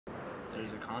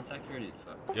There's a contact here, dude.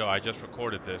 Fuck. Yo, I just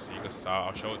recorded this. So you can.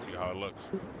 I'll show it to you how it looks.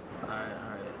 Alright.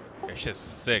 It's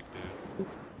just sick, dude.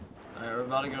 Alright, we're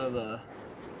about to go to the...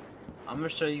 I'm gonna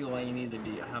show you why you need to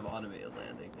have automated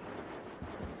landing.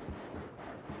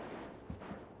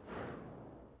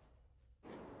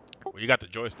 Well, you got the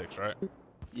joysticks, right?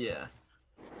 Yeah.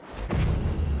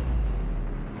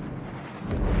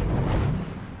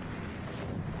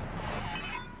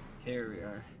 Here we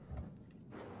are.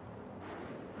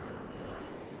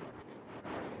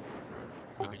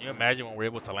 Dude, can you imagine when we're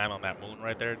able to land on that moon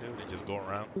right there, dude, and just go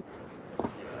around? Yeah,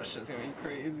 that shit's gonna be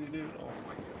crazy, dude. Oh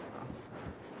my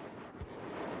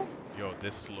god. Yo,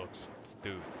 this looks,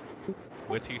 dude.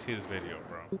 Wait till you see this video,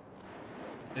 bro.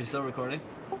 Are you still recording?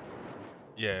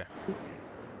 Yeah.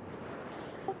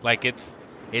 Like it's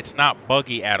not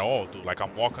buggy at all, dude. Like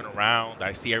I'm walking around,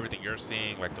 I see everything you're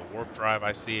seeing. Like the warp drive,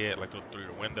 I see it like through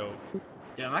your window.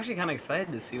 Dude, I'm actually kind of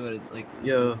excited to see what it like.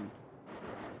 Yo,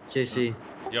 JC.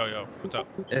 Yo, what's up?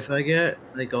 If I get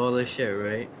like all this shit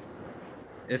right,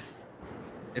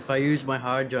 if I use my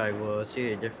hard drive, will I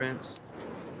see a difference?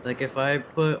 Like if I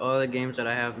put all the games that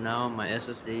I have now on my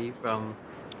SSD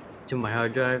to my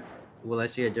hard drive, will I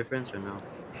see a difference or no?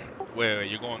 Wait,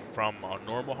 you're going from a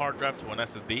normal hard drive to an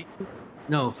SSD?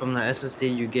 No, from the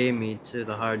SSD you gave me to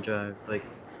the hard drive. Like,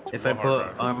 if I put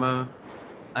Arma,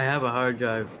 I have a hard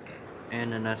drive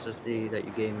and an SSD that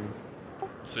you gave me.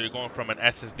 So you're going from an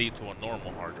SSD to a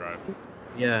normal hard drive?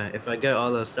 Yeah, if I get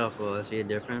all the stuff, will I see a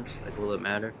difference? Like, will it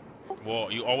matter?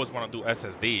 Well, you always want to do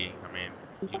SSD. I mean,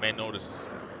 you may notice,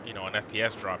 you know, an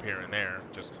FPS drop here and there,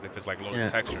 just if it's like loading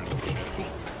textures and shit.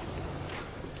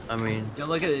 I mean, Yo,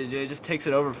 look at it, dude. It just takes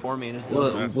it over for me and just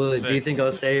does it. Do you think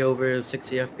I'll stay over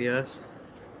 60 FPS?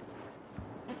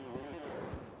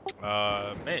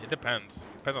 It depends.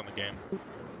 Depends on the game.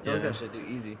 Yeah. Look at that shit, dude.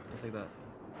 Easy, just like that.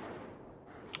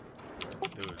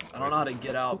 Dude, I don't know how to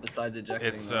get out besides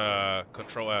ejecting. It's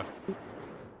Control F.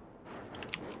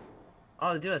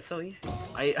 Oh, dude, that's so easy.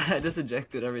 I just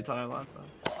ejected every time last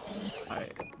time.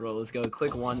 Alright, bro, let's go.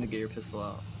 Click 1 to get your pistol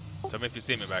out. Tell me if you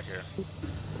see me back here.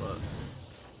 Look.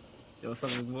 Yo, what's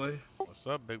up, big boy? What's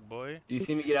up, big boy? Do you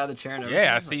see me get out of the chair and everything?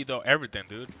 Yeah, I see though everything,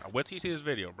 dude. Wait till you see this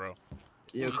video, bro.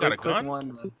 Yeah, you got a click gun?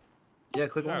 1. Yeah,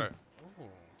 click 1.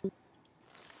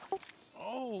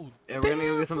 Oh, yeah, we're gonna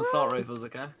go get some assault rifles,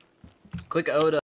 okay? Click O to